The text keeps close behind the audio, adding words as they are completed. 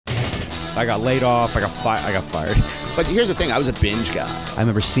I got laid off. I got fired. But here's the thing. I was a binge guy. I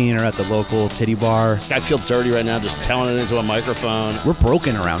remember seeing her at the local titty bar. I feel dirty right now just telling it into a microphone. We're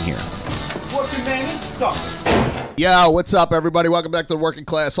broken around here. Working man, you suck. Yo, what's up, everybody? Welcome back to the Working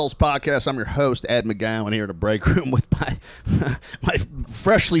Classholes podcast. I'm your host, Ed McGowan, here in the break room with my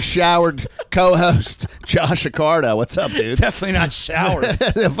freshly showered co-host, Josh Accardo. What's up, dude? Definitely not showered.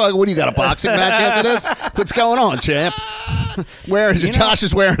 Fuck, what do you got, a boxing match after this? What's going on, champ? Josh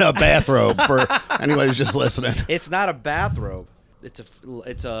is wearing a bathrobe for anybody who's just listening. It's not a bathrobe. It's a.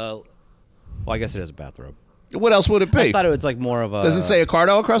 Well, I guess it is a bathrobe. What else would it be? I thought it was like more of a. Does it say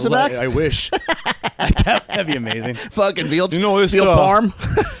Accardo across the back? I wish. That'd be amazing. Fucking veal, this parm.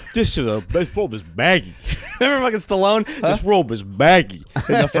 This robe is baggy. Remember fucking Stallone? Huh? This robe is baggy.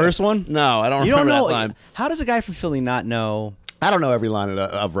 In the first one? No, I don't remember that line. How does a guy from Philly not know? I don't know every line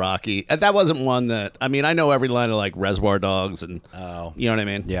of Rocky. That wasn't one that. I mean, I know every line of like Reservoir Dogs and. Oh, you know what I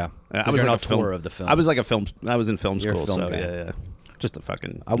mean? Yeah. I was like a tour of the film. I was like a film. I was in film You're school. a film so guy. yeah. Just a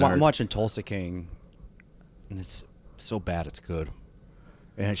fucking. I'm watching Tulsa King, and it's so bad it's good.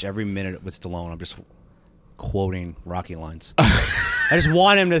 And every minute with Stallone, I'm just quoting Rocky lines. I just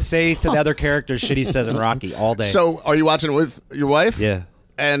want him to say to the other characters shit he says in Rocky all day. So, are you watching it with your wife? Yeah.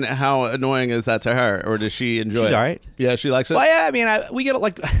 And how annoying is that to her, or does she enjoy it? She's all right. Yeah, she likes it. Well, yeah. I mean, we get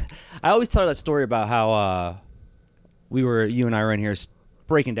like. I always tell her that story about how you and I were in here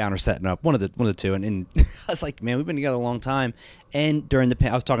breaking down or setting up one of the two, and I was like, man, we've been together a long time. And during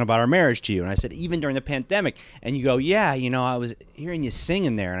I was talking about our marriage to you, and I said, even during the pandemic, and you go, yeah, I was hearing you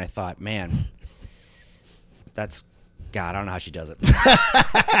singing there, and I thought, man, that's God. I don't know how she does it, dude.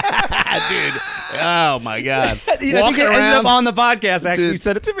 Oh my God. I think it ended up on the podcast. Actually, dude, you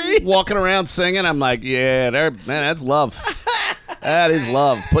said it to me. Walking around singing, I'm like, yeah, man, that's love. That is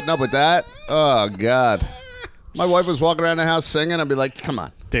love. Putting up with that. Oh God. My wife was walking around the house singing. I'd be like, come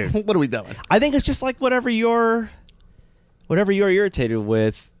on, dude, what are we doing? I think it's just like whatever you're irritated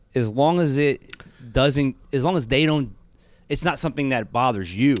with, as long as they don't, it's not something that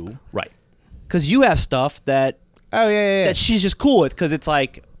bothers you, right? Because you have stuff that that she's just cool with, because it's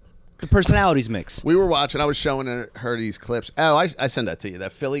like the personalities mix. We were watching. I was showing her these clips. Oh, I sent that to you.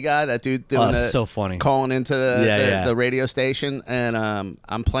 That Philly guy, that dude doing so funny, calling into the radio station, and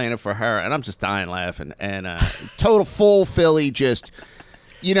I'm playing it for her, and I'm just dying laughing. And total full Philly, just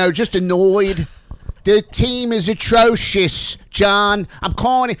annoyed. The team is atrocious, John. I'm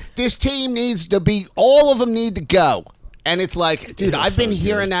calling it. This team needs to be. All of them need to go. And it's like, dude, I've been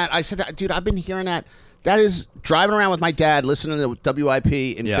hearing that. I said, dude, I've been hearing that. That is driving around with my dad, listening to WIP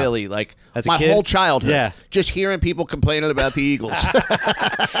in Philly, like my whole childhood. Yeah. Just hearing people complaining about the Eagles.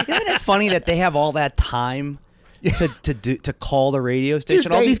 Isn't it funny that they have all that time to call the radio station?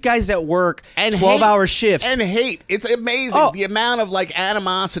 Dude, all these guys that work and 12-hour shifts. And hate. It's amazing the amount of like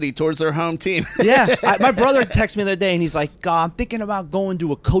animosity towards their home team. Yeah. My brother texted me the other day, and he's like, I'm thinking about going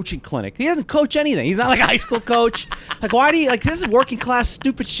to a coaching clinic. He doesn't coach anything. He's not like a high school coach. Like, why do you, like, this is working class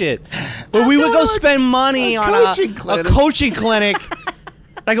stupid shit. Where we would go spend money on a coaching clinic.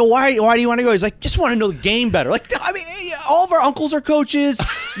 I go, why do you want to go? He's like, just want to know the game better. Like, I mean, all of our uncles are coaches.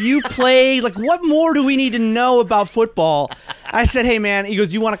 You play. Like, what more do we need to know about football? I said, hey, man. He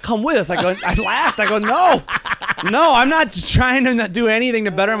goes, you want to come with us? I laughed. I go, no, I'm not trying to do anything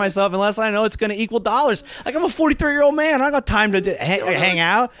to better myself unless I know it's going to equal dollars. Like, I'm a 43-year-old man. I don't got time to hang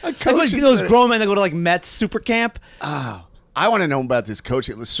out. Like those grown men that go to, like, Mets super camp. Oh, I want to know about this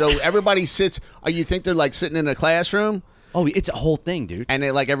coaching. So everybody sits. You think they're, like, sitting in a classroom? Oh, it's a whole thing, dude. And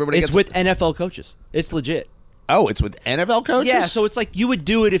they, like, everybody It's with NFL coaches. It's legit. Oh, it's with NFL coaches? Yeah, so it's like you would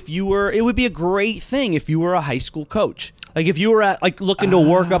do it if you were, it would be a great thing if you were a high school coach. Like if you were looking to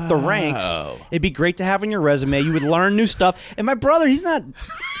work up the ranks, it'd be great to have on your resume. You would learn new stuff. And my brother, he's not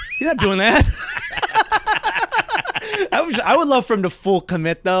doing that. I would love for him to full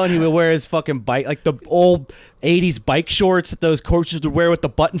commit, though, and he would wear his fucking bike, like the old 80s bike shorts that those coaches would wear with the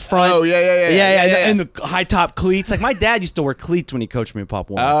button front. Oh, yeah. And the high-top cleats. Like, my dad used to wear cleats when he coached me in Pop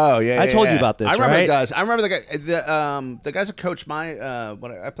Warner. Oh, yeah, I told you about this, I remember right? the guys. I remember the guys that coached my,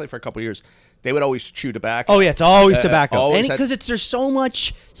 when I played for a couple of years, they would always chew tobacco. Oh, yeah, it's always tobacco. Because there's so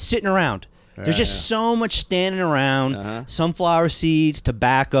much sitting around. There's just so much standing around, sunflower seeds,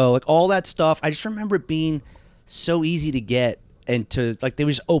 tobacco, like all that stuff. I just remember it being so easy to get, and to, like, they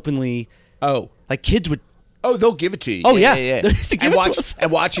would just openly, like kids would. Oh, they'll give it to you. Oh, yeah.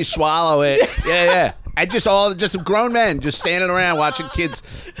 And watch you swallow it. Yeah. And just grown men just standing around watching kids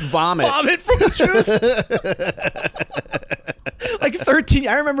vomit. Vomit from the juice. Like 13,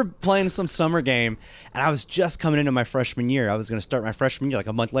 I remember playing some summer game, and I was just coming into my freshman year. I was going to start my freshman year like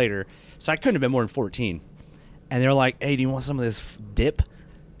a month later, so I couldn't have been more than 14. And they're like, hey, do you want some of this dip?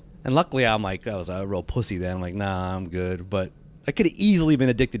 And luckily, I was a real pussy then. I'm like, nah, I'm good. But I could have easily been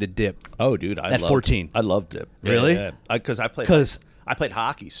addicted to dip. Oh, dude, at 14. I loved dip. Really? Because I played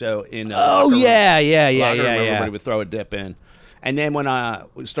hockey. So in yeah. Everybody would throw a dip in, and then when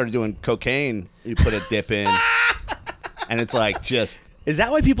we started doing cocaine, you put a dip in, and it's like just. Is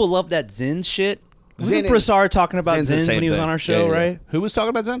that why people love that Zins shit? Wasn't Zin Brassard talking about Zin's the Zins same when he was thing. on our show, Yeah. right? Who was talking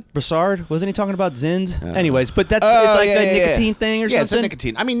about Zin? Brassard? Wasn't he talking about Zins? Anyways, but it's like a nicotine thing or something? Yeah, it's a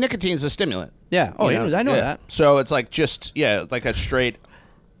nicotine. I mean, nicotine's a stimulant. Yeah. Oh, I know that. So it's like like a straight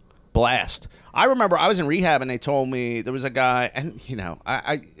blast. I remember I was in rehab and they told me there was a guy, and you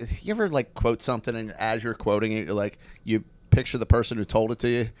ever like quote something and as you're quoting it, you're like, you picture the person who told it to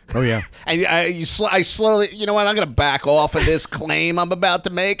you. Oh yeah. And I slowly, you know what? I'm going to back off of this claim I'm about to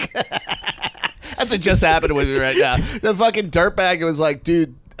make. That's what just happened with me right now. The fucking dirtbag was like,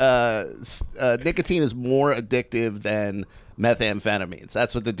 dude, nicotine is more addictive than methamphetamines.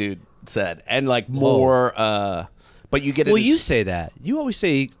 That's what the dude said. And like more, but you get it. Well, you say that. You always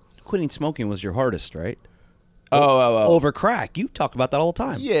say quitting smoking was your hardest, right? Oh. Over crack. You talk about that all the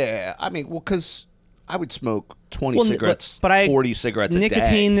time. Yeah. I mean, well, because I would smoke 20 cigarettes, 40 cigarettes a day.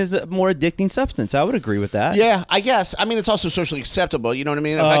 Nicotine is a more addicting substance. I would agree with that. Yeah, I guess. I mean, it's also socially acceptable. You know what I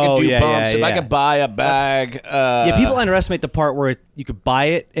mean? If I could do bumps, if I could buy a bag. People underestimate the part where you could buy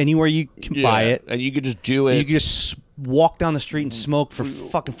it anywhere you can buy it. And you could just do it. You could just walk down the street and smoke for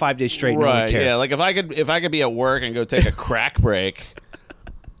fucking 5 days straight. Right, no one cared. yeah. Like if I could be at work and go take a crack break,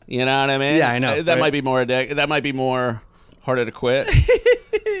 you know what I mean? Yeah, I know. That might be more addictive. That might be more harder to quit.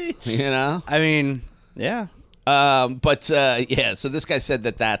 You know? I mean, yeah. So this guy said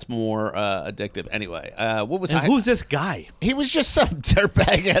that's more addictive. Anyway, what was who's this guy? He was just some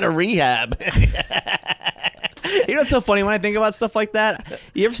dirtbag at a rehab. You know what's so funny when I think about stuff like that?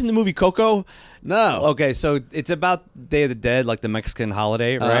 You ever seen the movie Coco? No. Okay, so it's about Day of the Dead, like the Mexican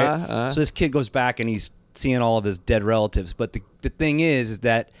holiday, right? So this kid goes back and he's seeing all of his dead relatives. But the thing is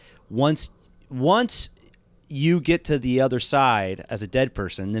that once you get to the other side as a dead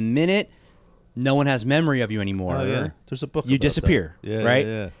person, the minute no one has memory of you anymore. Oh, yeah. There's a book you about disappear, that. Yeah, right?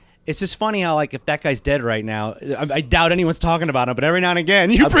 Yeah. It's just funny how, like, if that guy's dead right now, I doubt anyone's talking about him, but every now and again,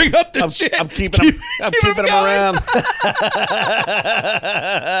 you bring up this shit. I'm keeping him around.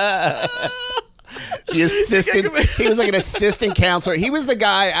 The assistant, he was like an assistant counselor. He was the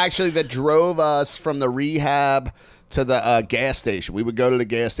guy, actually, that drove us from the rehab to the gas station. We would go to the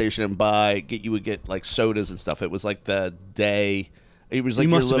gas station and you would get, like, sodas and stuff. It was like the day... It was like you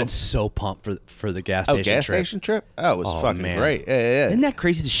must have been so pumped for the gas station station trip? Oh, it was fucking great. Yeah. Isn't that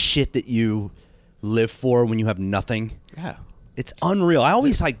crazy, the shit that you live for when you have nothing? Yeah. It's unreal. I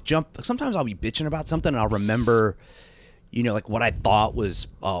always like jump. Sometimes I'll be bitching about something and I'll remember, like what I thought was,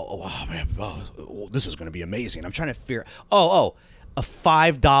 this is going to be amazing. I'm trying to figure, a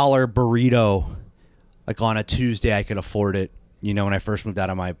 $5 burrito, like on a Tuesday, I could afford it, when I first moved out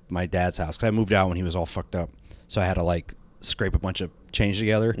of my dad's house. Because I moved out when he was all fucked up. So I had to like scrape a bunch of change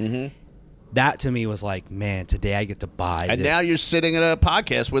together. Mm-hmm. That to me was like, man, today I get to buy and this. Now you're sitting at a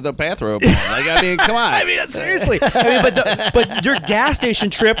podcast with a bathrobe on. Like, I mean, come on. I mean, seriously. But your gas station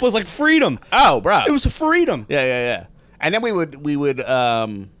trip was like freedom. Oh, bro. It was a freedom. Yeah. And then we would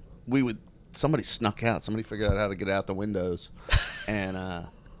somebody snuck out. Somebody figured out how to get out the windows and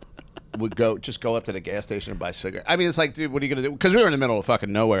would go up to the gas station and buy cigarettes. I mean, it's like, dude, what are you going to do? Because we were in the middle of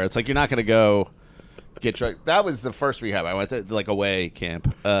fucking nowhere. It's like, you're not going to go get drunk. That was the first rehab I went to, like away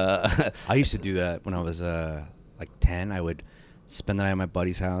camp. I used to do that when I was like 10. I would spend the night at my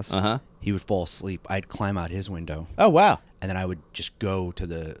buddy's house. He would fall asleep. I'd climb out his window. Oh wow! And then I would just go to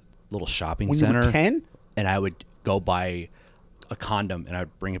the little shopping when center. You were 10? And I would go buy a condom and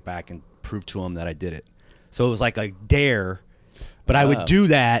I'd bring it back and prove to him that I did it. So it was like a dare, but I would do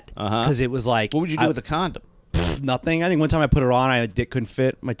that because it was like. What would you do with a condom? Nothing. I think one time I put it on, my dick couldn't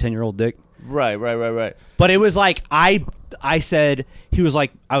fit, my 10-year-old dick. Right. But it was like I said, I was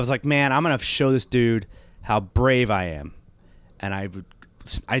like, man, I'm gonna show this dude how brave I am, and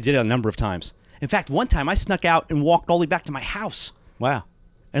I did it a number of times. In fact, one time I snuck out and walked all the way back to my house. Wow.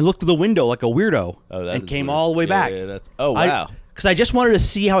 And looked through the window like a weirdo, and came weird. all the way back. Yeah, wow. Because I just wanted to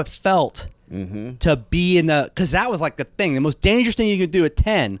see how it felt to be in because that was like the thing. The most dangerous thing you could do at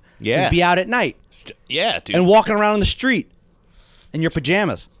 10 is be out at night. Yeah, dude. And walking around in the street in your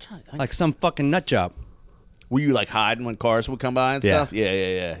pajamas like some fucking nut job. Were you like hiding when cars would come by and stuff?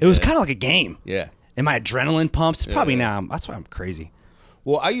 Yeah. It was kind of like a game. Yeah. And my adrenaline pumps. Probably now. That's why I'm crazy.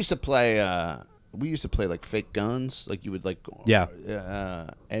 Well, I used to play. We used to play like fake guns. Like you would like. Yeah.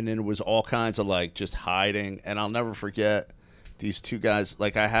 And then it was all kinds of like just hiding. And I'll never forget these two guys.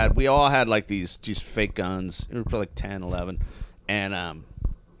 Like we all had like these fake guns. We were probably like 10, 11. And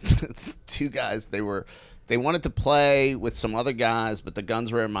two guys. They wanted to play with some other guys, but the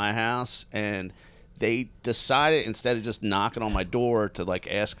guns were in my house, and they decided instead of just knocking on my door to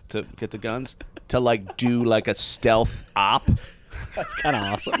like ask to get the guns, to like do like a stealth op. That's kind of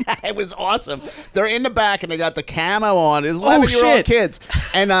awesome. It was awesome. They're in the back and they got the camo on. It's 11-year-old kids.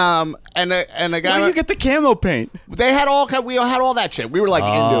 And the guy. Where do you get the camo paint? They had we had all that shit. We were like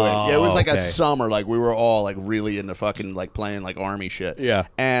into it. Yeah, it was like a summer. Like we were all like really into fucking like playing like army shit. Yeah.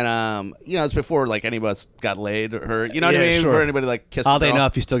 And you know, it's before like any of us got laid or hurt. You know what I mean? Sure. Before anybody like kissed. How they know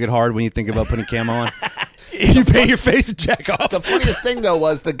if you still get hard when you think about putting camo on? You paint your face and check off. The funniest thing though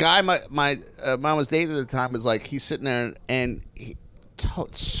was the guy my mom was dating at the time was like he's sitting there and he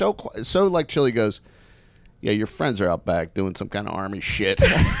so like chill. He goes, "Yeah, your friends are out back doing some kind of army shit."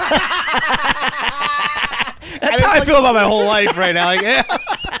 That's how I feel about my whole life right now. Like, yeah.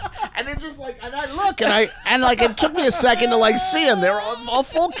 And they're just like, and I look, and like it took me a second to like see him. They were all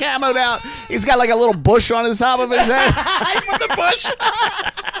full camoed out. He's got like a little bush on his top of his head. With the bush.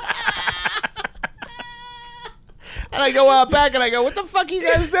 And I go out back and I go, "What the fuck are you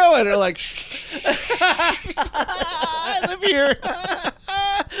guys doing?" They're like, "Shh, I live here."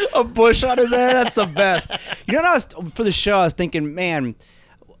 A bush on his head. That's the best. You know what for the show, I was thinking, man,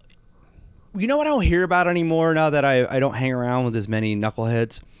 you know what I don't hear about anymore now that I don't hang around with as many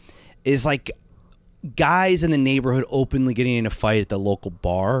knuckleheads? Is like guys in the neighborhood openly getting in a fight at the local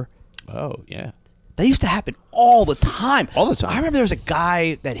bar. Oh, yeah. That used to happen all the time. All the time. I remember there was a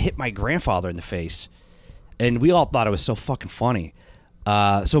guy that hit my grandfather in the face. And we all thought it was so fucking funny.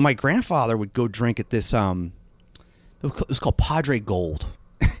 So my grandfather would go drink at this, it was called Padre Gold.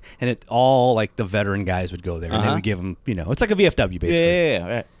 And it all, like, the veteran guys would go there. And they would give them, you know, it's like a VFW, basically. Yeah.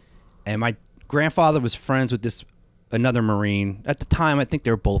 Right. And my grandfather was friends with another Marine. At the time, I think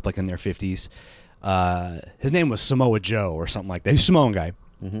they were both, like, in their 50s. His name was Samoa Joe or something like that. He's a Samoan guy.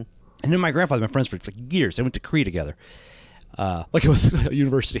 Mm-hmm. And then my grandfather had been friends for like years. They went to Korea together. Like it was a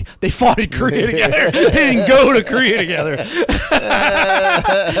university. They fought in Korea together. They didn't go to Korea together.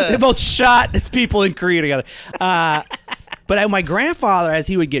 They both shot as people in Korea together. But my grandfather, as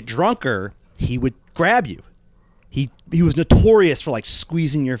he would get drunker, he would grab you. He was notorious for like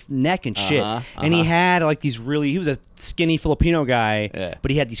squeezing your neck and shit. And he had like he was a skinny Filipino guy, but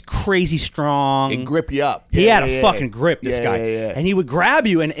he had these crazy strong. He'd grip you up. He had a fucking grip, this guy. Yeah. And he would grab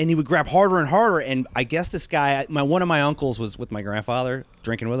you and he would grab harder and harder. And I guess this guy, one of my uncles was with my grandfather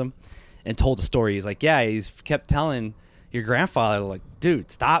drinking with him and told the story. He's like, yeah, he's kept telling your grandfather, like,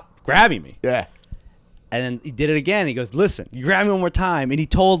 dude, stop grabbing me. Yeah. And then he did it again. He goes, listen, you grab me one more time. And he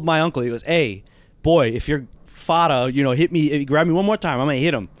told my uncle, he goes, hey, boy, if you're Fada, you know, hit me, if you grab me one more time, I'm gonna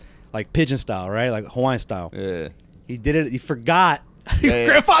hit him, like pigeon style, right, like Hawaiian style. Yeah. He did it. He forgot. Your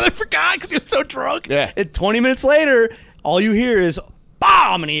grandfather forgot because he was so drunk. Yeah. And 20 minutes later, all you hear is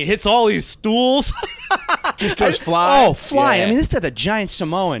bomb, and he hits all these stools. Just goes flying. Oh, flying! Yeah. I mean, this is a giant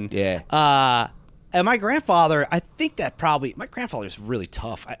Samoan. Yeah. And my grandfather, I think that my grandfather's really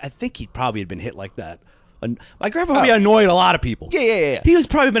tough. I think he probably had been hit like that. My grandpa probably annoyed a lot of people. Yeah. He was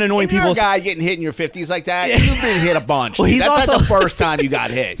probably been annoying people. You're a guy getting hit in your 50s like that, you've been hit a bunch. Well, that's not the first time you got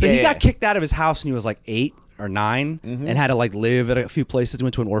hit. So he got kicked out of his house when he was like 8 or 9 and had to like live at a few places. He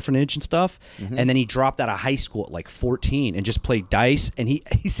went to an orphanage and stuff. And then he dropped out of high school at like 14 and just played dice. And he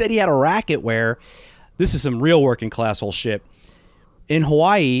said he had a racket where, this is some real working class hole shit. In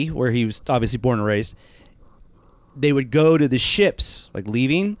Hawaii, where he was obviously born and raised, they would go to the ships, like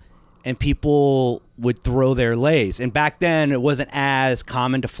leaving, and people would throw their leis. And back then, it wasn't as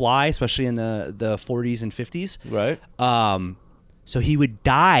common to fly, especially in the 40s and 50s. Right. So he would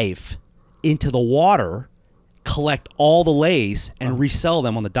dive into the water, collect all the leis, and resell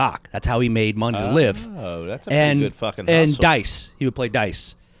them on the dock. That's how he made money to live. Oh, that's a pretty good fucking hustle. And dice. He would play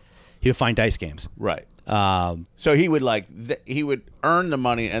dice. He would find dice games. Right. So he would he would earn the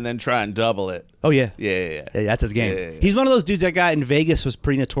money and then try and double it. Oh yeah. Yeah. That's his game. Yeah. He's one of those dudes that got in Vegas was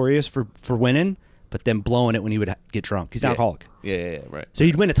pretty notorious for winning, but then blowing it when he would get drunk. He's an alcoholic. Yeah, right. So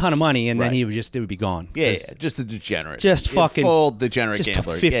he'd win a ton of money and then it would be gone. Yeah, just a degenerate. Just fucking full degenerate just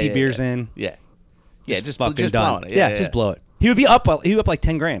gambler. 50 beers in. Yeah, just fucking done. Blowing it. Yeah, just blow it. He would be up like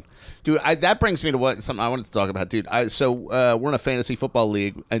 10 grand. Dude, that brings me to something I wanted to talk about, dude. We're in a fantasy football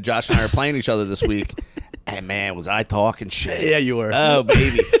league, and Josh and I are playing each other this week. And man, was I talking shit? Yeah, you were. Oh,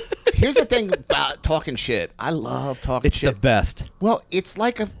 baby. Here's the thing about talking shit. I love talking shit. It's the best. Well, it's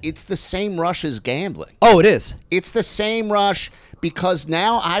the same rush as gambling. Oh, it is. It's the same rush because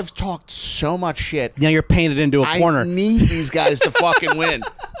now I've talked so much shit. Now you're painted into a corner. I need these guys to fucking win.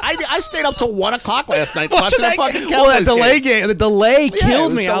 I stayed up till 1 o'clock last night watching the fucking Cowboys Well, that delay game. The delay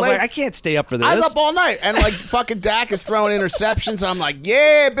killed me. I was delayed. like, I can't stay up for this. I was up all night, and like fucking Dak is throwing interceptions. I'm like,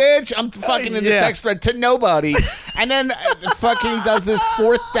 yeah, bitch. I'm fucking in the text thread to nobody, and then fucking he does this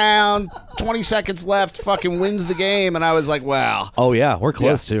 4th down, 20 seconds left, fucking wins the game, and I was like, wow. Oh yeah, we're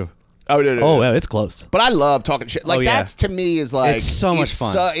close too. Oh, no. Yeah, it's close. But I love talking shit. Like that's to me is like it's so much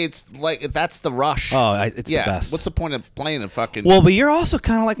fun. It's like that's the rush. Oh, it's the best. What's the point of playing a fucking? Well, but you're also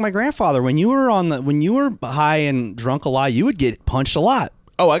kind of like my grandfather. When you were high and drunk a lot, you would get punched a lot.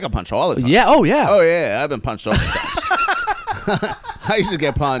 Oh, I got punched all the time. Yeah. Oh yeah. Oh yeah. I've been punched all the times. I used to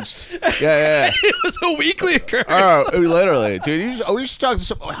get punched. Yeah. It was a weekly occurrence. Oh, literally, dude. We should talk to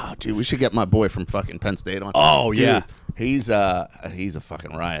some. Oh, dude, we should get my boy from fucking Penn State on. Oh, dude, yeah. He's a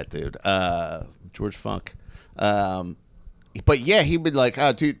fucking riot, dude. George Funk. But yeah, he'd be like,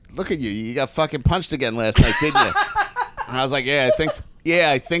 "Oh, dude, look at you. You got fucking punched again last night, didn't you?" And I was like, "Yeah, I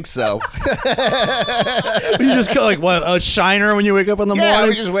think so." You just go like what a shiner when you wake up in the Yeah, morning.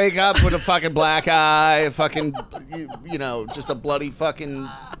 we just wake up with a fucking black eye, fucking, just a bloody fucking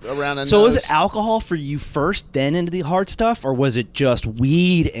around the nose. So was it alcohol for you first, then into the hard stuff, or was it just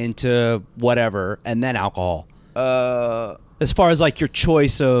weed into whatever and then alcohol? As far as like your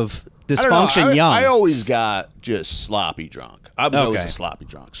choice of dysfunction, young. I always got just sloppy drunk. I was always a sloppy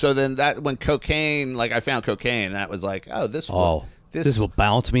drunk. So then when cocaine, like I found cocaine, that was like, oh, this will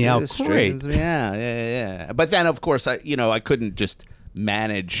balance me out this great. straightens me out. Yeah. But then of course I couldn't just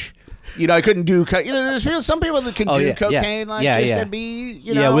manage. I couldn't do. There's some people that can do cocaine to be.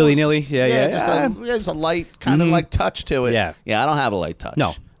 Willy nilly. Yeah. Just a light kind of like touch to it. Yeah. I don't have a light touch.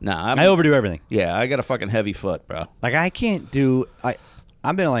 No. I overdo everything. Yeah, I got a fucking heavy foot, bro. Like I can't do.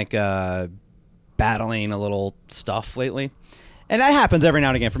 I've been like battling a little stuff lately, and that happens every now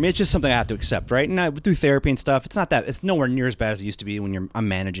and again for me. It's just something I have to accept, right? And through therapy and stuff, it's nowhere near as bad as it used to be when I'm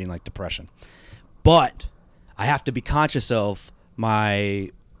managing like depression. But I have to be conscious of myself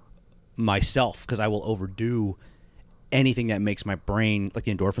because I will overdo anything that makes my brain, like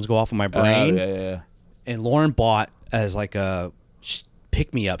the endorphins go off in my brain. Yeah. And Lauren bought as like a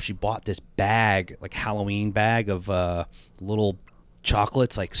pick me up. She bought this bag, like Halloween bag of little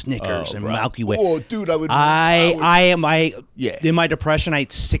chocolates, like Snickers and Milky Way. Oh, dude, in my depression, I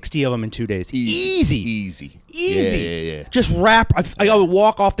ate 60 of them in 2 days. Easy. Yeah. Just wrap. I would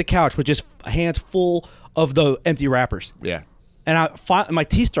walk off the couch with just hands full of the empty wrappers. Yeah. And my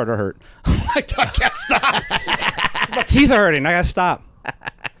teeth started to hurt. I can't stop. My teeth are hurting. I gotta stop.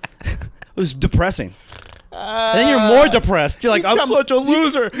 It was depressing. And then you're more depressed. You're like, I'm such a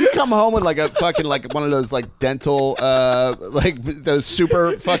loser. You come home with like a fucking like one of those like dental like those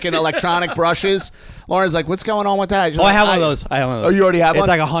super fucking electronic brushes. Lauren's like, what's going on with that? I have one of those. Oh, you already have one? It's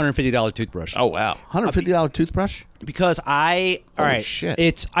like a $150 toothbrush. Oh wow, $150 toothbrush? Because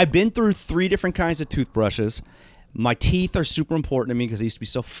shit. I've been through 3 different kinds of toothbrushes. My teeth are super important to me because I used to be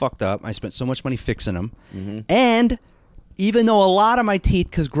so fucked up. I spent so much money fixing them. Mm-hmm. And even though a lot of my teeth,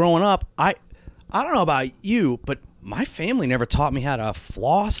 because growing up, I don't know about you, but my family never taught me how to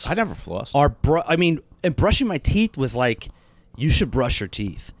floss. I never flossed. And brushing my teeth was like, you should brush your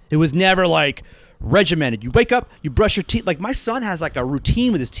teeth. It was never like regimented. You wake up, you brush your teeth. Like my son has like a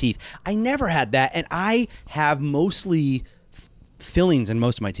routine with his teeth. I never had that, and I have mostly fillings in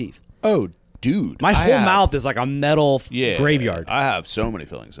most of my teeth. Oh, dude, my whole mouth is like a metal graveyard. I have so many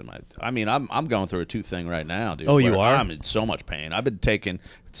fillings in my. I'm going through a tooth thing right now, dude. Oh, you are? I'm in so much pain. I've been taking.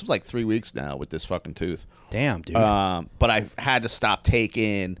 It's like 3 weeks now with this fucking tooth. Damn, dude. But I've had to stop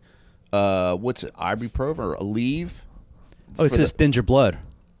taking. What's it? Ibuprofen or Aleve? Oh, because it's thinned your blood.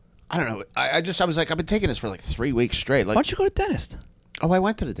 I don't know. I was like, I've been taking this for like 3 weeks straight. Like, why don't you go to the dentist? Oh, I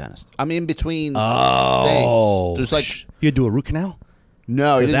went to the dentist. I'm in between things. There's like you do a root canal?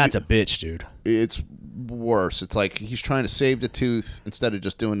 No, because that's a bitch, dude. It's worse. It's like he's trying to save the tooth instead of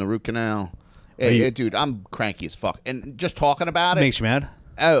just doing the root canal. Dude, I'm cranky as fuck, and just talking about it makes you mad.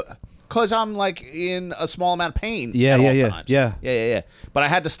 Oh, because I'm like in a small amount of pain. Yeah. But I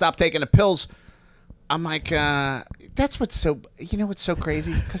had to stop taking the pills. I'm like, that's what's so. You know what's so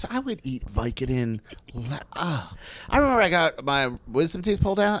crazy? Because I would eat Vicodin. I remember I got my wisdom teeth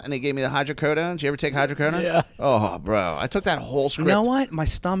pulled out, and they gave me the hydrocodone. Did you ever take hydrocodone? Yeah. Oh, bro, I took that whole script. You know what? My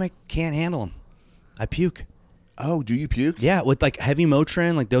stomach can't handle them. I puke. Oh, do you puke? Yeah, with like heavy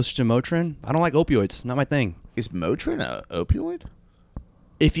Motrin, like dosage of Motrin. I don't like opioids. Not my thing. Is Motrin a opioid?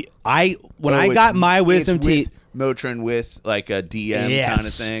 When I got my wisdom teeth, Motrin with like a DM kind of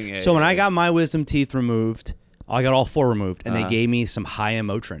thing. Yeah, so when I got my wisdom teeth removed, I got all 4 removed, and they gave me some high-end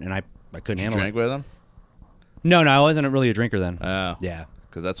Motrin, and I couldn't handle it. Did you drink with them? No, I wasn't really a drinker then. Oh, yeah,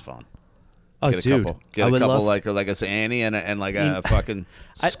 because that's fun. Oh, get a dude, couple. Get I a would couple love- like a Sandy and like a fucking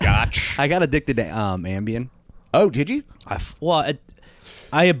scotch. I got addicted to Ambien. Oh, did you?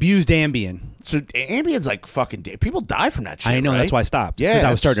 I abused Ambien. So Ambien's like fucking. People die from that shit. I know, right? that's why I stopped. Yeah, because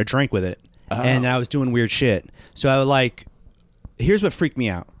I was starting to drink with it, and I was doing weird shit. So I would like. Here's what freaked me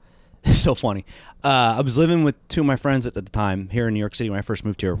out. It's so funny. I was living with two of my friends at the time here in New York City when I first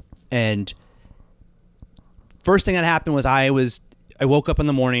moved here, and first thing that happened was I woke up in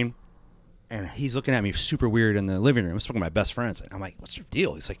the morning, and he's looking at me super weird in the living room. I was talking to my best friends. I'm like, "What's your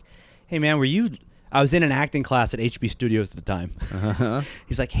deal?" He's like, "Hey man, were you?" I was in an acting class at HB Studios at the time.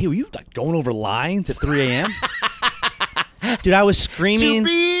 He's like, "Hey, were you like going over lines at 3 a.m.?" Dude, I was screaming. To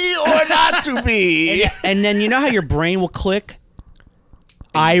be or not to be. And then you know how your brain will click?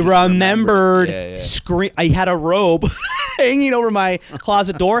 I remembered I had a robe hanging over my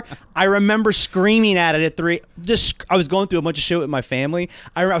closet door. I remember screaming at it at 3. I was going through a bunch of shit with my family.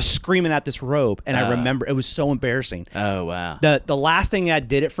 I was screaming at this robe, and I remember it was so embarrassing. Oh wow. The last thing that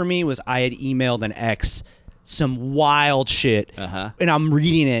did it for me was I had emailed an ex some wild shit, and I'm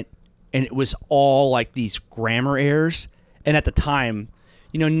reading it, and it was all like these grammar errors. And at the time,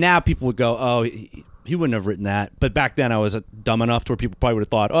 you know, now people would go, "Oh, he wouldn't have written that." But back then, I was dumb enough to where people probably would have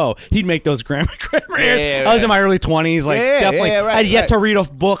thought, "Oh, he'd make those grammar errors." Yeah, I was in my early 20s, like definitely. right, I'd yet to read a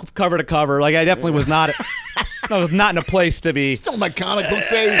book cover to cover. Like I definitely was not. I was not in a place to be. Still my comic book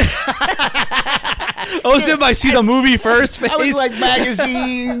phase. I was in my see the movie first phase. I was like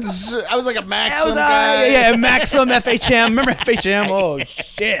magazines. I was like a Maxim guy. Yeah, Maxim, FHM. Remember FHM? Oh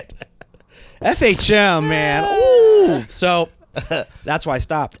shit, FHM, man. Ooh. So that's why I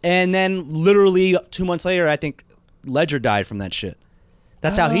stopped. And then literally 2 months later, I think Ledger died from that shit.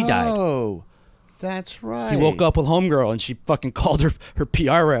 That's how he died. Oh, that's right. He woke up with Homegirl, and she fucking called her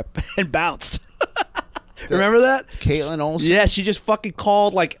PR rep and bounced. Remember that? Caitlin Olsen? Yeah, she just fucking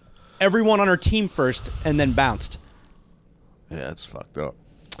called like everyone on her team first and then bounced. Yeah, that's fucked up.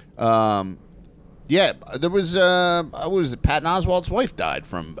 Yeah, there was what was it? Patton Oswalt's wife died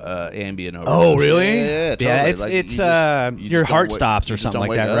from Ambien overdose. Oh, really? Yeah, totally. Yeah, it's like, your heart stops or something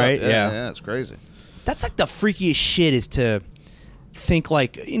like that, right? Yeah, it's crazy. That's like the freakiest shit is to think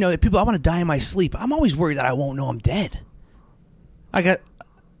like, you know, people, I want to die in my sleep. I'm always worried that I won't know I'm dead.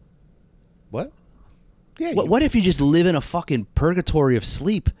 What? Yeah. What if you just live in a fucking purgatory of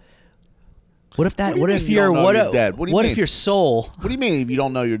sleep? What if that? What if you're dead? What if your soul? What do you mean if you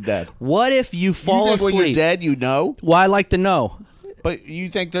don't know you're dead? What if you fall you think asleep? when you're dead, you know? Well, I like to know. But you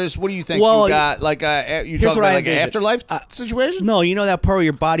think there's? What do you think? Well, you got like you talking about like an afterlife situation? No, you know that part where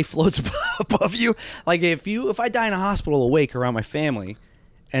your body floats above you. Like if I die in a hospital awake around my family,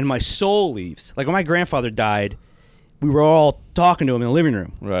 and my soul leaves. Like when my grandfather died, we were all talking to him in the living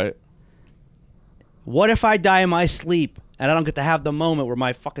room. Right. What if I die in my sleep and I don't get to have the moment where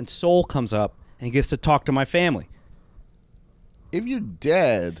my fucking soul comes up and gets to talk to my family? If you're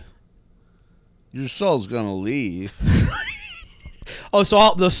dead, your soul's gonna leave. Oh,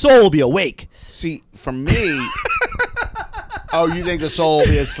 so the soul will be awake. See, for me, oh, you think the soul will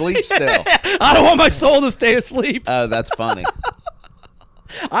be asleep still? I don't want my soul to stay asleep. Oh, that's funny.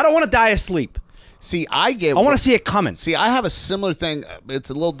 I don't want to die asleep. See, I want to see it coming. See, I have a similar thing. It's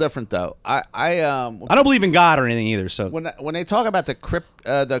a little different though. I don't believe in God or anything either. So when they talk about the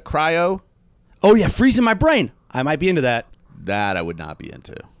cryo, oh yeah, freezing my brain, I might be into that. That I would not be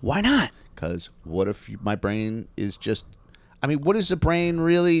into. Why not? Because what if my brain is just? I mean, what does the brain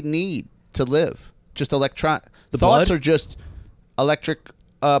really need to live? Just electron. The thoughts blood? are just electric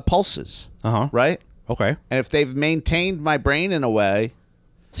pulses. Right. Okay. And if they've maintained my brain in a way.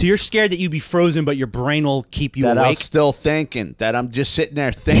 So you're scared that you'd be frozen, but your brain will keep you awake? That I'm still thinking. That I'm just sitting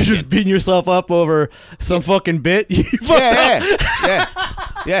there thinking. You're just beating yourself up over some fucking bit? Yeah.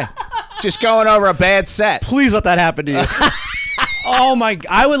 Just going over a bad set. Please let that happen to you. Oh my!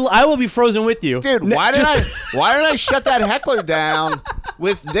 I will be frozen with you, dude. Why did I shut that heckler down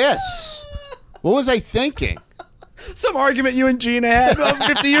with this? What was I thinking? Some argument you and Gina had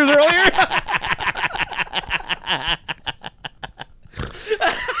 50 years earlier.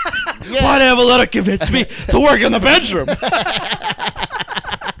 Yeah. Why never let it convince me to work in the bedroom?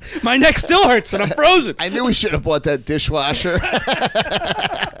 My neck still hurts and I'm frozen. I knew we should have bought that dishwasher.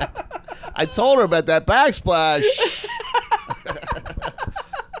 I told her about that backsplash.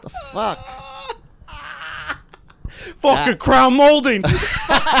 The fuck? Fucking crown molding.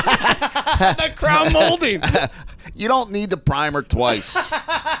 That crown molding. You don't need the primer twice.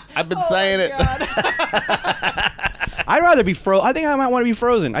 I've been saying it. I I'd rather be I think I might want to be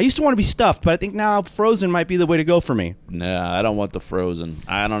frozen. I used to want to be stuffed, but I think now frozen might be the way to go for me. No, I don't want the frozen.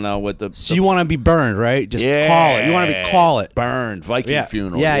 I don't know what the. So you want to be burned, right? Just call it. You want to call it burned. Viking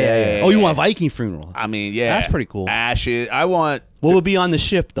funeral. Yeah. Oh, you want Viking funeral? I mean, yeah, that's pretty cool. Ashes. I want. What would be on the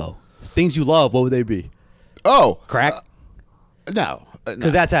ship though? Things you love. What would they be? Oh, crack. No,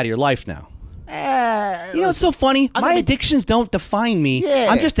 because that's out of your life now. You know, it's so funny. My addictions don't define me. Yeah.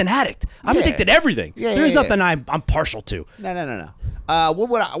 I'm just an addict. I'm addicted to everything. There's nothing I'm partial to. No. What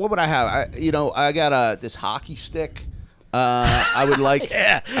would I have? I got this hockey stick. I would like.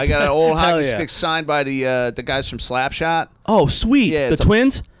 I got an old hockey stick signed by the guys from Slapshot. Oh, sweet. The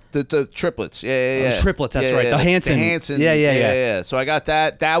twins. The triplets. Yeah. The triplets. That's right. The Hanson. Yeah. So I got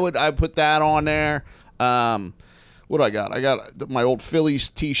that. I put that on there. What do I got? I got my old Phillies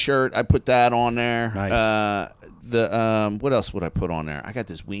T-shirt. I put that on there. Nice. What else would I put on there? I got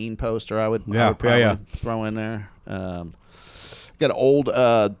this Ween poster. I would probably throw in there. Got an old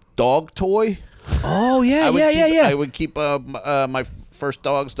dog toy. Oh yeah, I would keep my first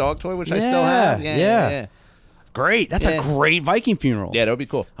dog's dog toy, which I still have. Yeah. Great. That's a great Viking funeral. Yeah, that would be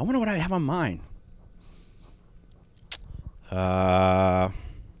cool. I wonder what I'd have on mine. What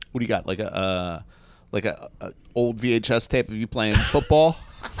do you got? Like a old VHS tape of you playing football?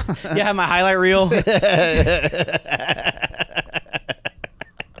 Yeah, my highlight reel.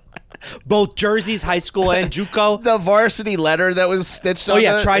 Both jerseys, high school and JUCO. The varsity letter that was stitched on. Oh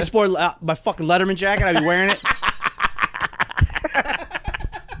yeah, Tri-Sport, my fucking Letterman jacket. I'd be wearing it.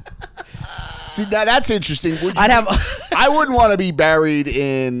 See, that's interesting. I wouldn't want to be buried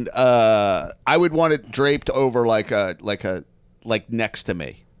in. I would want it draped over like next to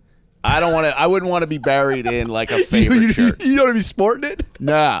me. I wouldn't want to be buried in like a favorite shirt. You don't want to be sporting it?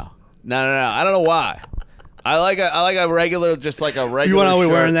 No. I don't know why. I like a regular, just like a regular. You want to be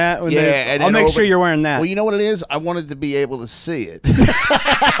shirt. wearing that? Yeah, I'll make sure you're wearing that. Well, you know what it is? I wanted to be able to see it.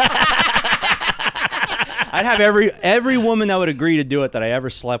 I'd have every woman that would agree to do it that I ever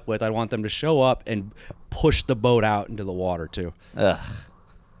slept with. I'd want them to show up and push the boat out into the water too. Ugh.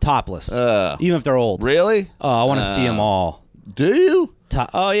 Topless, even if they're old. Really? Oh, I want to see them all. Do you?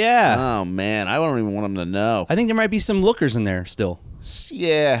 Oh yeah. Oh man, I don't even want them to know. I think there might be some lookers in there still.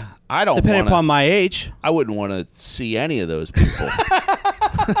 Yeah, I don't. Depending upon my age, I wouldn't want to see any of those people.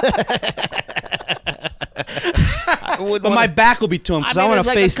 But my back will be to them because I want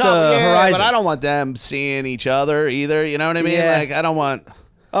to face the horizon. But I don't want them seeing each other either. You know what I mean? Yeah. Like I don't want.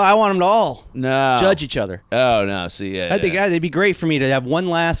 Oh, I want them to all judge each other. Oh no, see, I think it'd be great for me to have one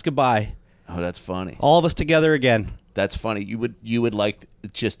last goodbye. Oh, that's funny. All of us together again. That's funny. You would like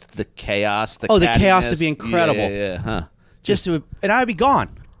just the chaos. The chaos would be incredible. Yeah, huh? And I'd be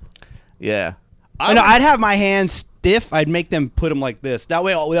gone. Yeah. I'd have my hands stiff. I'd make them put them like this. That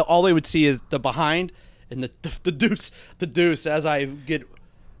way, all they would see is the behind and the deuce as I get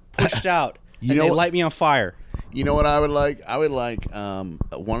pushed out. And they light me on fire. You know what I would like? I would like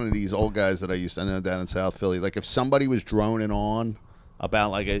one of these old guys that I used to know down in South Philly. Like if somebody was droning on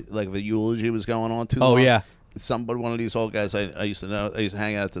about like if a eulogy was going on too long. Oh yeah. One of these old guys I used to know. I used to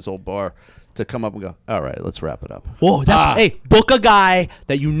hang out at this old bar. To come up and go, all right, let's wrap it up. Whoa, hey, book a guy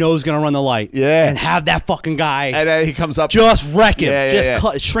that you know is going to run the light. Yeah. And have that fucking guy. And then he comes up. Just wreck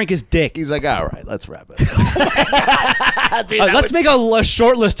him. Shrink his dick. He's like, all right, let's wrap it up. Dude, let's make a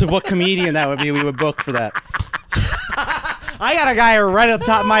short list of what comedian that would be we would book for that. I got a guy right at the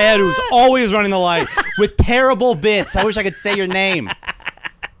top of my head who's always running the light with terrible bits. I wish I could say your name.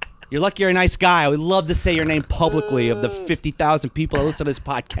 You're lucky you're a nice guy. I would love to say your name publicly of the 50,000 people that listen to this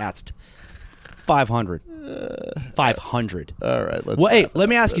podcast. 500. 500. All right. Let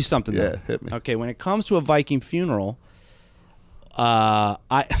me ask you something. Yeah, hit me. Okay, when it comes to a Viking funeral,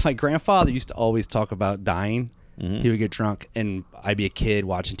 my grandfather used to always talk about dying. Mm-hmm. He would get drunk, and I'd be a kid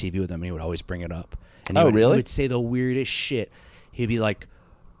watching TV with him, and he would always bring it up. And he really? He would say the weirdest shit. He'd be like,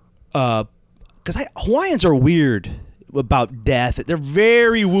 because Hawaiians are weird about death. They're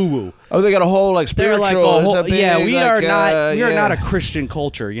very woo-woo. Oh, they got a whole like spiritual. They're like we are not a Christian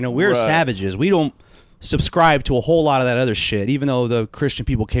culture. You know, we're savages. We don't subscribe to a whole lot of that other shit. Even though the Christian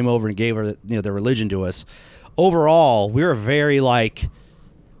people came over and gave their religion to us, overall we're very like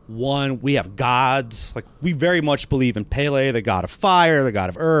we have gods. Like we very much believe in Pele, the god of fire, the god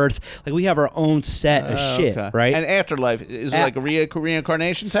of earth. Like we have our own set of shit, right? And afterlife is it like a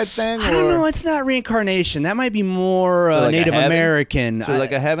reincarnation type thing? I don't know. It's not reincarnation. That might be more like Native American. So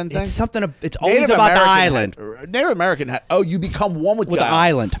like a heaven thing. It's something. It's always about the island. Native American. You become one with the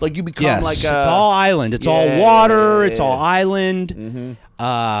island. Like you become like it's all island. It's all water. It's all island. Mm-hmm.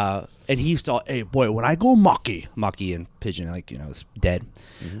 And he used to, hey boy, when I go mucky in Pigeon, like, it's dead.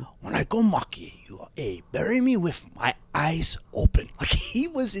 When I go mucky, hey, bury me with my eyes open. Like, he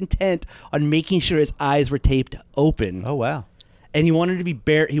was intent on making sure his eyes were taped open. Oh wow! And he wanted to be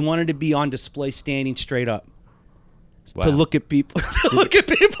he wanted to be on display, standing straight up, to look at people, walking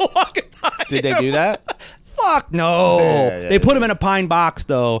by. Did they do that? Fuck no! They put him in a pine box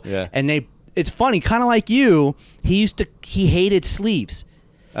though, and it's funny, kind of like you. He hated sleeves.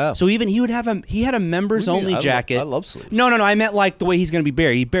 Oh. So even he had a members only jacket. I love sleeves. No. I meant like the way he's going to be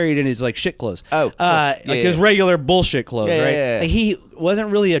buried. He buried in his like shit clothes. Oh. His regular bullshit clothes, right? Yeah. Like, he wasn't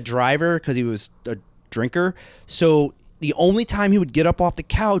really a driver because he was a drinker. So the only time he would get up off the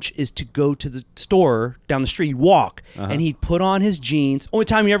couch is to go to the store down the street. He'd walk, and he'd put on his jeans. Only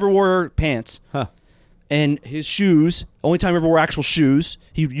time he ever wore pants. Huh. And his shoes. Only time he ever wore actual shoes.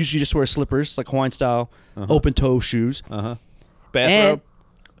 He usually just wear slippers, like Hawaiian style, open toe shoes. Bathrobe.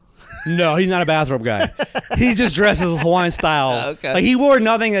 No, he's not a bathrobe guy. He just dresses Hawaiian style. Okay. Like, he wore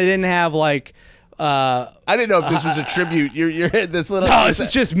nothing that didn't have like. I didn't know if this was a tribute. You're this little. No, this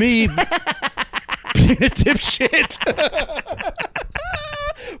is just me being a dipshit.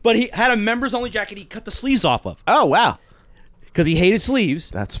 But he had a members only jacket. He cut the sleeves off of Oh wow! because he hated sleeves.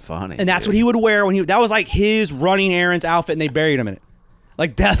 That's funny. And that's what he would wear when that was like his running errands outfit, and they buried him in it.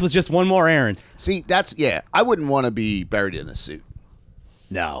 Like, death was just one more errand. See, I wouldn't want to be buried in a suit.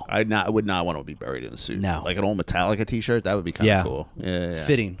 No, I would not want to be buried in a suit. No. Like an old Metallica T-shirt. That would be kind of cool. Yeah.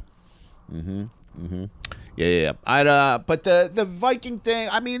 Fitting. Yeah. But the Viking thing.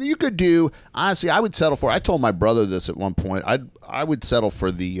 I mean, you could do. Honestly, I would settle for. I told my brother this at one point. I would settle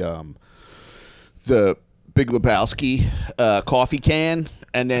for the Big Lebowski coffee can,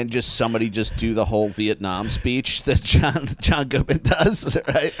 and then just somebody just do the whole Vietnam speech that John Goodman does,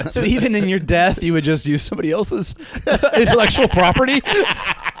 right? So even in your death, you would just use somebody else's intellectual property?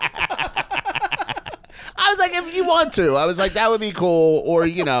 I was like, if you want to. I was like, that would be cool, or,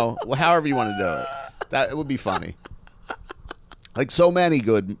 however you want to do it. That would be funny. Like so many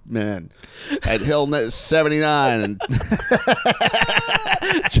good men at Hill 79. And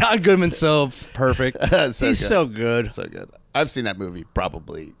John Goodman's so perfect. He's so good. So good. I've seen that movie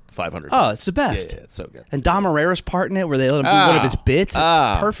probably 500 times. Oh, it's the best. Yeah, it's so good. And Dom Herrera's part in it, where they let him do one of his bits,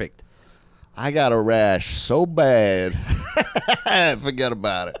 it's perfect. I got a rash so bad. Forget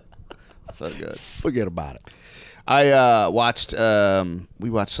about it. So good. Forget about it. I watched, we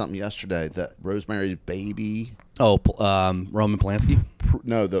watched something yesterday, that Rosemary's Baby. Oh, Roman Polanski?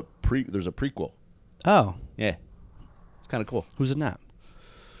 No, there's a prequel. Oh. Yeah. It's kind of cool. Who's in that?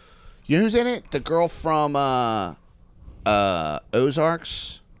 You know who's in it? The girl from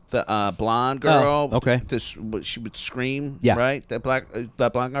Ozarks, the blonde girl. Oh, okay. She would scream. Yeah. Right. That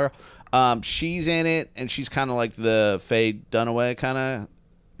blonde girl. She's in it, and she's kind of like the Faye Dunaway kind of.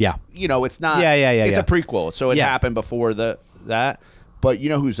 Yeah. It's not. Yeah. It's a prequel, so it Yeah. happened before that. But you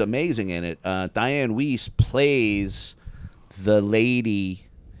know who's amazing in it? Diane Weiss plays the lady.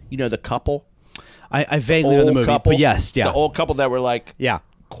 The couple. I vaguely know the movie, couple, but yes, yeah. The old couple that were like. Yeah.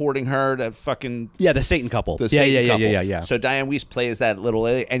 Courting her to fucking the Satan couple. Yeah. So Diane Weiss plays that little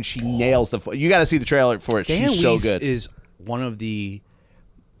lady, and she nails you got to see the trailer for it. Diane She's so Weiss good. is one of the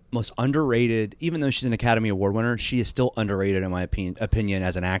most underrated. Even though she's an Academy Award winner, she is still underrated in my opinion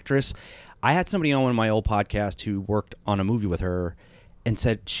as an actress. I had somebody on my old podcast who worked on a movie with her, and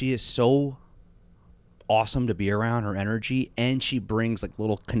said she is so awesome to be around. Her energy, and she brings like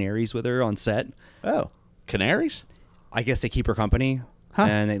little canaries with her on set. Oh, canaries? I guess they keep her company. Huh.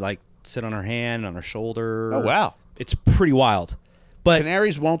 And they like sit on her hand, on her shoulder. Oh wow, it's pretty wild. But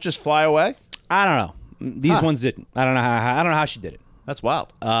canaries won't just fly away. I don't know. These ones didn't. I don't know how she did it. That's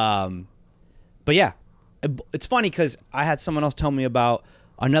wild. But yeah, it's funny because I had someone else tell me about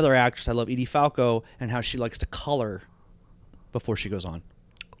another actress I love, Edie Falco, and how she likes to color before she goes on.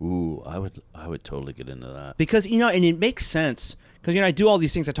 Ooh, I would totally get into that because and it makes sense because I do all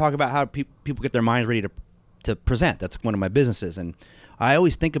these things. I talk about how people get their minds ready to present. That's one of my businesses, and I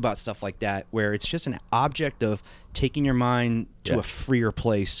always think about stuff like that where it's just an object of taking your mind to a freer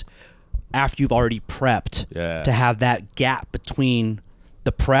place after you've already prepped to have that gap between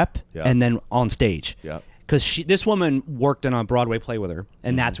the prep and then on stage. Yeah. Because this woman worked in a Broadway play with her,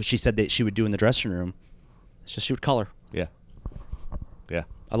 and that's what she said that she would do in the dressing room. It's just she would color. Yeah. Yeah.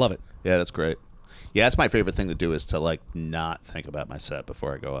 I love it. Yeah, that's great. Yeah, that's my favorite thing to do is to like not think about my set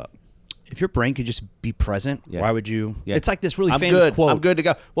before I go up. If your brain could just be present, why would you? Yeah. It's like this really famous good. quote. I'm good to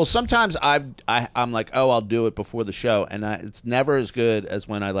go. Well, sometimes I'm like, I'll do it before the show, and it's never as good as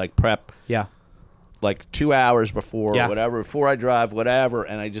when I like prep. Yeah. Like 2 hours before, whatever, before I drive, whatever,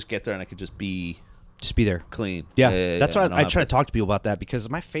 and I just get there and I could just be. Just be there. Clean. Yeah. That's why I try to talk to people about that, because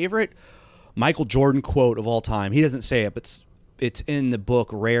my favorite Michael Jordan quote of all time, he doesn't say it, but it's in the book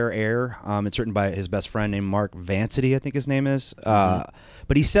Rare Air. It's written by his best friend named Mark Vancity, I think his name is. But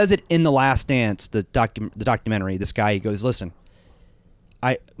he says it in The Last Dance, the documentary. This guy, he goes, listen,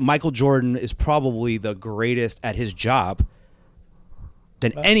 Michael Jordan is probably the greatest at his job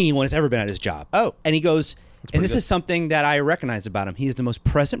than anyone has ever been at his job. Oh. And he goes, and this is something that I recognize about him. He is the most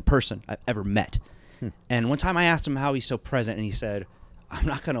present person I've ever met. And one time I asked him how he's so present, and he said, I'm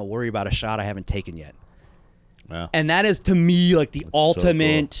not going to worry about a shot I haven't taken yet. Wow. And that is, to me, like the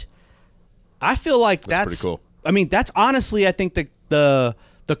ultimate. So cool. I feel like that's pretty cool. I mean, that's honestly, I think, the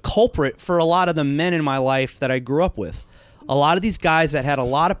culprit for a lot of the men in my life that I grew up with. A lot of these guys that had a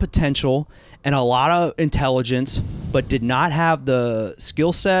lot of potential and a lot of intelligence, but did not have the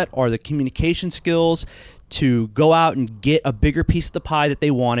skill set or the communication skills to go out and get a bigger piece of the pie that they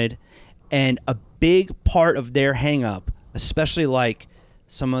wanted. And a big part of their hang up, especially like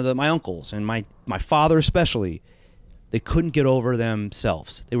some of my uncles and my father especially, they couldn't get over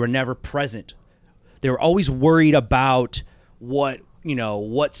themselves. They were never present. They were always worried about what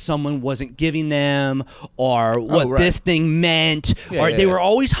someone wasn't giving them, or what this thing meant, they were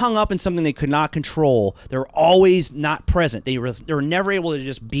always hung up in something they could not control. They were always not present. They were never able to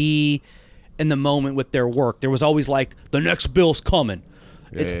just be in the moment with their work. There was always like, the next bill's coming.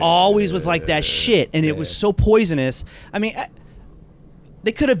 It's always was like that shit, and it was so poisonous. I mean,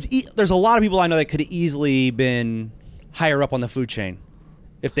 they could have. There's a lot of people I know that could have easily been higher up on the food chain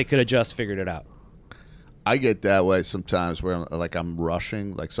if they could have just figured it out. I get that way sometimes, where I'm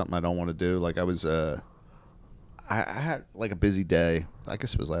rushing, like something I don't want to do. Like I was, I had like a busy day. I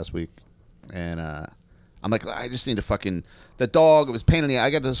guess it was last week, and I'm like, I just need to fucking the dog. It was a pain in the. I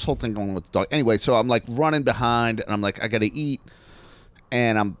got this whole thing going with the dog. Anyway, so I'm like running behind, and I'm like, I got to eat.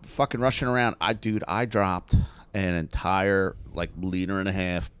 And I'm fucking rushing around. I dropped an entire like 1.5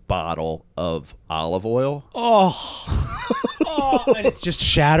 liter bottle of olive oil. And it's just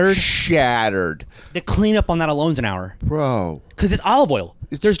shattered. The cleanup on that alone's an hour, bro. Because it's olive oil.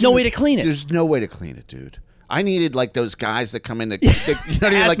 There's no way to clean it. There's no way to clean it, dude. I needed like those guys that come in to, you know what I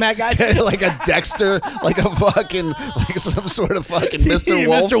mean? Like guys? Like a Dexter, like a fucking, like some sort of fucking Mr.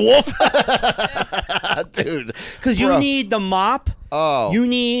 Wolf. Mr. Wolf. Dude. Because you need the mop. Oh. You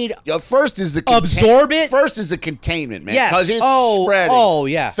need first is the absorb it. First is the containment, man. Yes. Because it's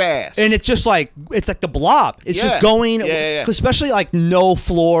spreading fast. And it's just like, it's like the blob. It's just going, especially like no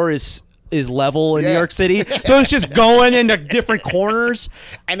floor is level in New York City. So it's just going into different corners.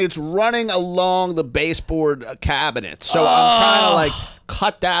 And it's running along the baseboard cabinet. So I'm trying to like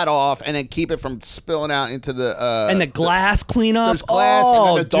cut that off and then keep it from spilling out into the... and the glass cleanup. There's glass and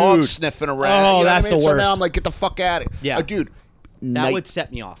then the dog sniffing around. Oh, that's the worst. So now I'm like, get the fuck out of it. Yeah. Dude. That would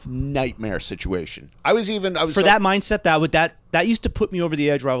set me off. Nightmare situation. I was for that mindset, that used to put me over the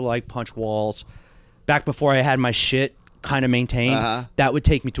edge where I would like punch walls. Back before I had my shit kind of maintained, that would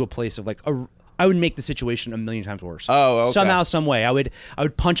take me to a place of like I would make the situation 1,000,000 times worse. Oh, okay. Somehow, some way, I would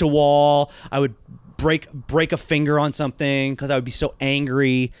punch a wall. I would break a finger on something because I would be so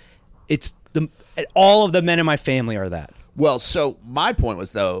angry. All of the men in my family are that. Well, so my point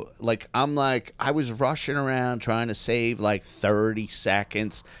was, though, like, I was rushing around trying to save like 30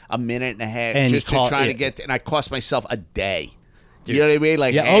 seconds, a minute and a half, and just to try to get, and I cost myself a day. Dude. You know what I mean?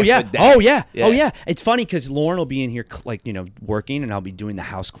 Like, Oh yeah. It's funny because Lauren will be in here, like, working, and I'll be doing the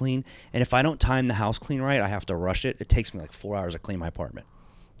house clean. And if I don't time the house clean right, I have to rush it. It takes me like 4 hours to clean my apartment.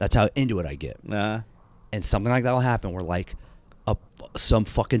 That's how into it I get. And something like that will happen where like some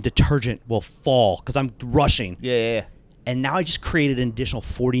fucking detergent will fall because I'm rushing. Yeah. And now I just created an additional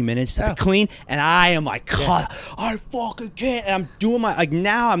 40 minutes to be clean, and I am like, God, I fucking can't. And I'm doing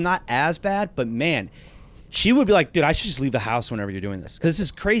now I'm not as bad, but man, she would be like, dude, I should just leave the house whenever you're doing this, because this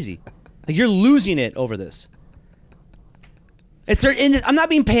is crazy. Like, you're losing it over this. I'm not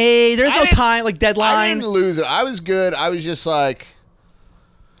being paid. There's no time, like, deadline. I didn't lose it. I was good. I was just like,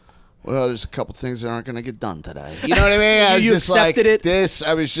 well, there's a couple things that aren't going to get done today. You know what I mean? I was you just accepted like,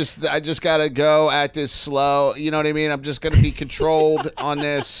 it. I just got to go at this slow. You know what I mean? I'm just going to be controlled on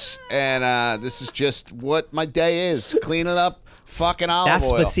this. And this is just what my day is. Cleaning up fucking olive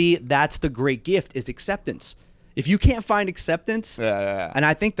oil. But see, that's the great gift, is acceptance. If you can't find acceptance, and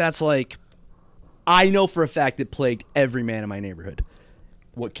I think that's like, I know for a fact it plagued every man in my neighborhood.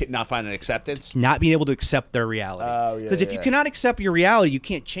 What, not finding acceptance? Not being able to accept their reality. Oh, yeah. Because if you cannot accept your reality, you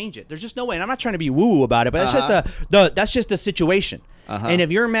can't change it. There's just no way. And I'm not trying to be woo-woo about it, but that's just a situation. And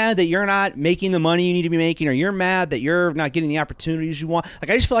if you're mad that you're not making the money you need to be making, or you're mad that you're not getting the opportunities you want, like,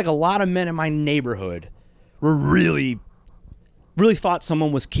 I just feel like a lot of men in my neighborhood were really thought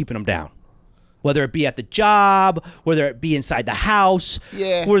someone was keeping them down. Whether it be at the job, whether it be inside the house,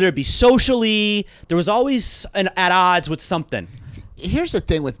 whether it be socially, there was always at odds with something. Here's the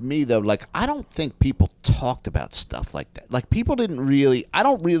thing with me, though. Like, I don't think people talked about stuff like that. Like, people didn't really... I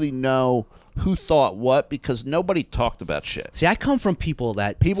don't really know who thought what because nobody talked about shit. See, I come from people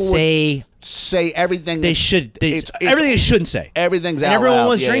that say everything they should... everything they shouldn't say. Everything's and out everyone loud.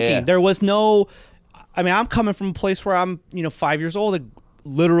 was drinking. There was no... I mean, I'm coming from a place where I'm, 5 years old.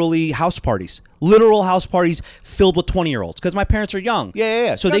 Literally house parties. Literal house parties filled with 20-year-olds because my parents are young.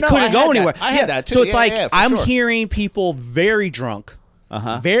 Yeah. So they couldn't go anywhere. I had that too. So it's I'm sure. hearing people very drunk,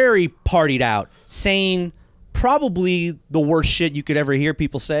 very partied out, saying probably the worst shit you could ever hear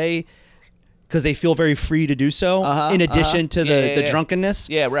people say because they feel very free to do so in addition to the drunkenness.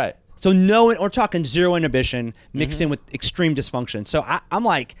 Yeah, right. So we're talking zero inhibition mixed in with extreme dysfunction. So I'm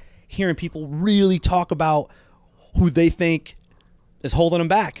like hearing people really talk about who they think is holding them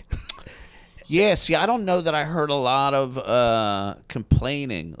back. Yeah, see, I don't know that I heard a lot of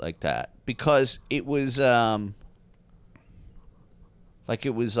complaining like that because it was I don't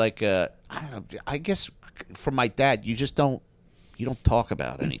know. I guess from my dad, you don't talk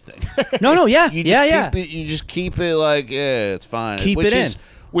about anything. No, yeah, You just keep it like it's fine. Keep it in.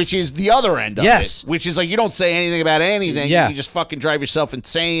 Which is the other end of it. Which is like you don't say anything about anything. Yeah. You just fucking drive yourself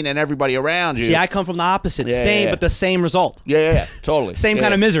insane and everybody around you. See, I come from the opposite. But the same result. Yeah, totally. Same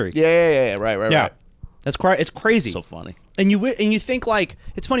kind of misery. Yeah. Right. It's crazy. So funny. And you think like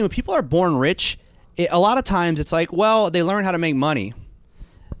it's funny when people are born rich. A lot of times it's like, well, they learn how to make money,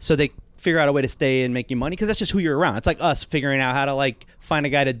 so they figure out a way to stay and make you money because that's just who you're around. It's like us figuring out how to like find a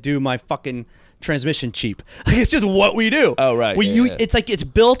guy to do my fucking transmission cheap. Like it's just what we do. Oh right. It's like it's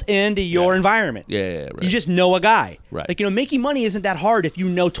built into your environment. Yeah. Right. You just know a guy. Right. Like making money isn't that hard if you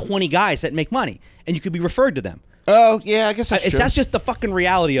know 20 guys that make money and you could be referred to them. Oh yeah, I guess that's true. That's just the fucking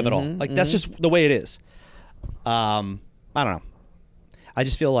reality of it all. Like that's just the way it is. I don't know. I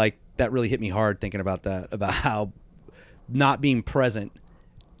just feel like that really hit me hard thinking about that, about how not being present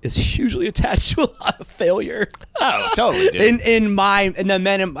is hugely attached to a lot of failure. Oh, totally. Dude. in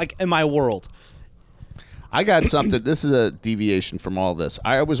my world. I got something. This is a deviation from all this.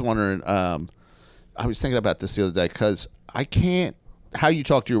 I was wondering. I was thinking about this the other day because I can't. How you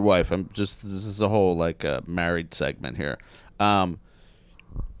talk to your wife? This is a whole like married segment here.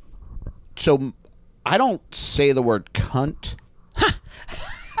 So I don't say the word cunt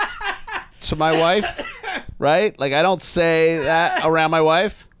to my wife, right? Like I don't say that around my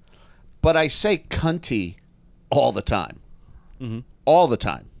wife, but I say cunty all the time. All the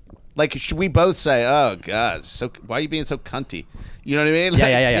time. Like, should we both say, "Oh God, why are you being so cunty?" You know what I mean? Like,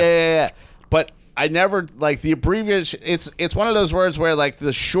 yeah. But I never like the abbreviation. It's one of those words where like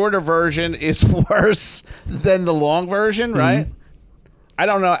the shorter version is worse than the long version, right? I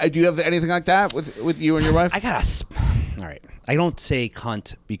don't know. Do you have anything like that with you and your wife? All right. I don't say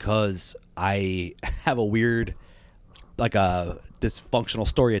cunt because I have a weird, like a dysfunctional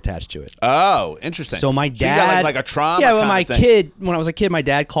story attached to it. Oh, interesting. So my dad, so you got like a trauma. Yeah, when I was a kid, my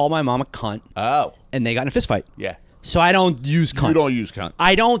dad called my mom a cunt. Oh, and they got in a fist fight. Yeah. So I don't use cunt. You don't use cunt.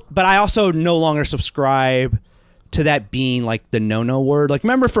 I don't, but I also no longer subscribe to that being like the no word. Like,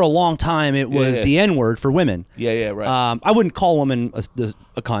 remember for a long time it was the N word for women. Yeah, right. I wouldn't call a woman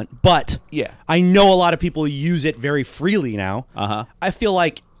a cunt, but I know a lot of people use it very freely now. I feel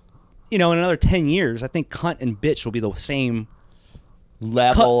like, in another 10 years, I think cunt and bitch will be the same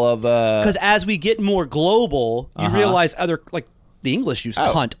level of because as we get more global, you realize the English use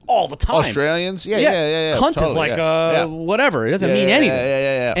cunt all the time. Australians, yeah. Cunt totally, is like whatever. It doesn't mean anything.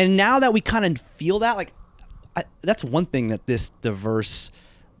 Yeah. And now that we kind of feel that, like, that's one thing that this divisive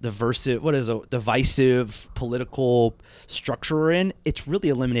political structure we're in, it's really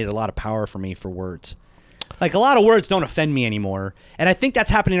eliminated a lot of power for me for words. Like, a lot of words don't offend me anymore, and I think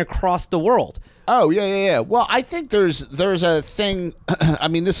that's happening across the world. Oh, yeah. Well, I think there's a thing. I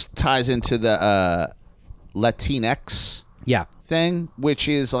mean, this ties into the Latinx thing, which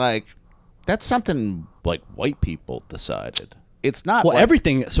is like that's something like white people decided. It's not. Well,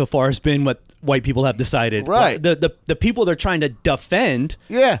 everything so far has been what white people have decided. Right. The people they're trying to defend.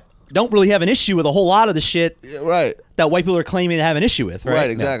 Yeah. Don't really have an issue with a whole lot of the shit. Right. That white people are claiming to have an issue with. Right.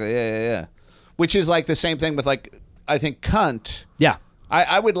 Exactly. Yeah. Which is like the same thing with like I think cunt. Yeah.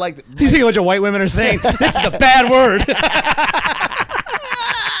 I would like. You think a bunch of white women are saying this is a bad word?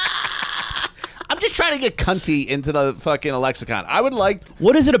 I'm just trying to get cunty into the fucking lexicon. I would like.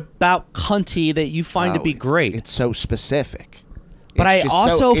 What is it about cunty that you find to be great? It's so specific. But I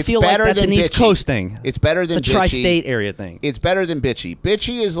also feel like that's an East Coast thing. It's better than bitchy. It's a tri-state area thing. It's better than bitchy.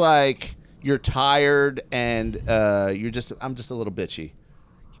 Bitchy is like you're tired and I'm just a little bitchy.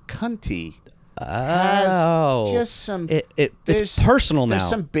 Cunty Oh. has just some... It's personal now. There's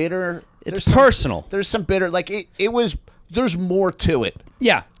some bitter... It's personal. There's some bitter... Like, it was... There's more to it.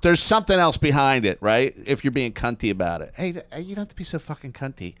 Yeah. There's something else behind it, right? If you're being cunty about it. Hey, you don't have to be so fucking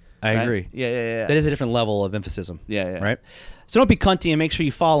cunty. I right? agree. Yeah. That is a different level of emphasis. Yeah. Right? So don't be cunty and make sure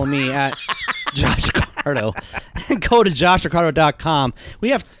you follow me at Josh Accardo. And go to joshaccardo.com. We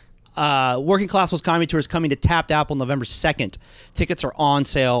have Working Classholes Comedy Tour is coming to Tapped Apple November 2nd. Tickets are on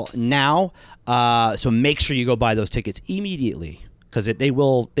sale now. So make sure you go buy those tickets immediately. Because they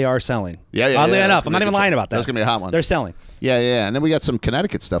are selling. Yeah. Oddly enough, I'm not even lying about that. That's going to be a hot one. They're selling. Yeah. And then we got some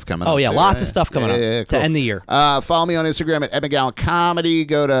Connecticut stuff coming up. Oh, yeah, too, lots of stuff coming up cool. to end the year. Follow me on Instagram at Ed McGowan Comedy.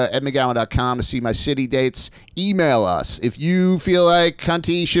 Go to edmcgowan.com to see my city dates. Email us. If you feel like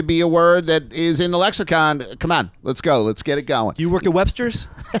cunty should be a word that is in the lexicon, come on, let's go. Let's get it going. You work at Webster's?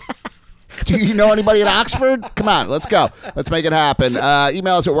 Do you know anybody at Oxford? Come on, let's go. Let's make it happen.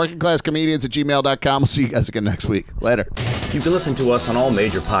 Email us at workingclasscomedians@gmail.com. We'll see you guys again next week. Later. You can listen to us on all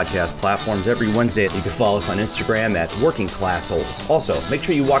major podcast platforms every Wednesday. You can follow us on Instagram at Working Classholes. Also, make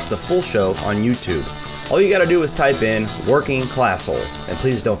sure you watch the full show on YouTube. All you got to do is type in Working Classholes. And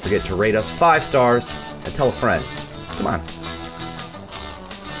please don't forget to rate us 5 stars and tell a friend. Come on.